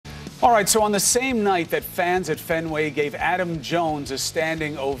All right, so on the same night that fans at Fenway gave Adam Jones a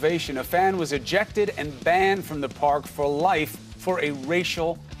standing ovation, a fan was ejected and banned from the park for life for a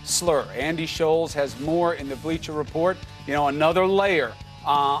racial slur. Andy Scholes has more in the Bleacher Report. You know, another layer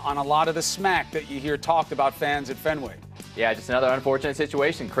on a lot of the smack that you hear talked about fans at Fenway. Yeah, just another unfortunate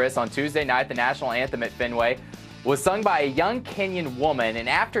situation, Chris. On Tuesday night, the national anthem at Fenway was sung by a young Kenyan woman, and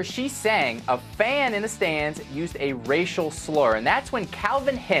after she sang, a fan in the stands used a racial slur. And that's when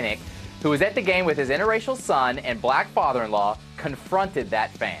Calvin Hinnick, who was at the game with his interracial son and black father-in-law, confronted that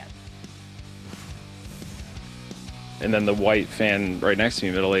fan. And then the white fan right next to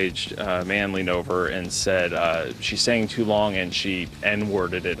me, middle-aged man, leaned over and said, she sang too long and she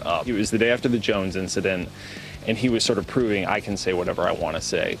N-worded it up. It was the day after the Jones incident, and he was sort of proving I can say whatever I want to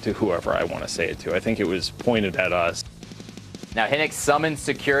say to whoever I want to say it to. I think it was pointed at us. Now, Hinnick summoned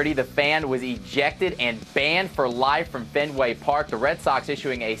security. The fan was ejected and banned for life from Fenway Park. The Red Sox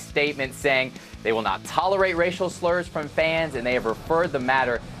issuing a statement saying they will not tolerate racial slurs from fans, and they have referred the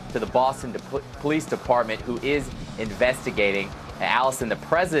matter to the Boston Police Department, who is investigating. Now, Allison, the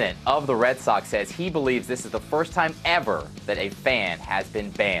president of the Red Sox, says he believes this is the first time ever that a fan has been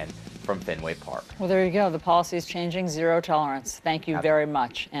banned from Fenway Park. Well, there you go. The policy is changing. Zero tolerance. Thank you very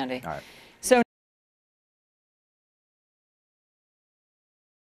much, Andy. All right.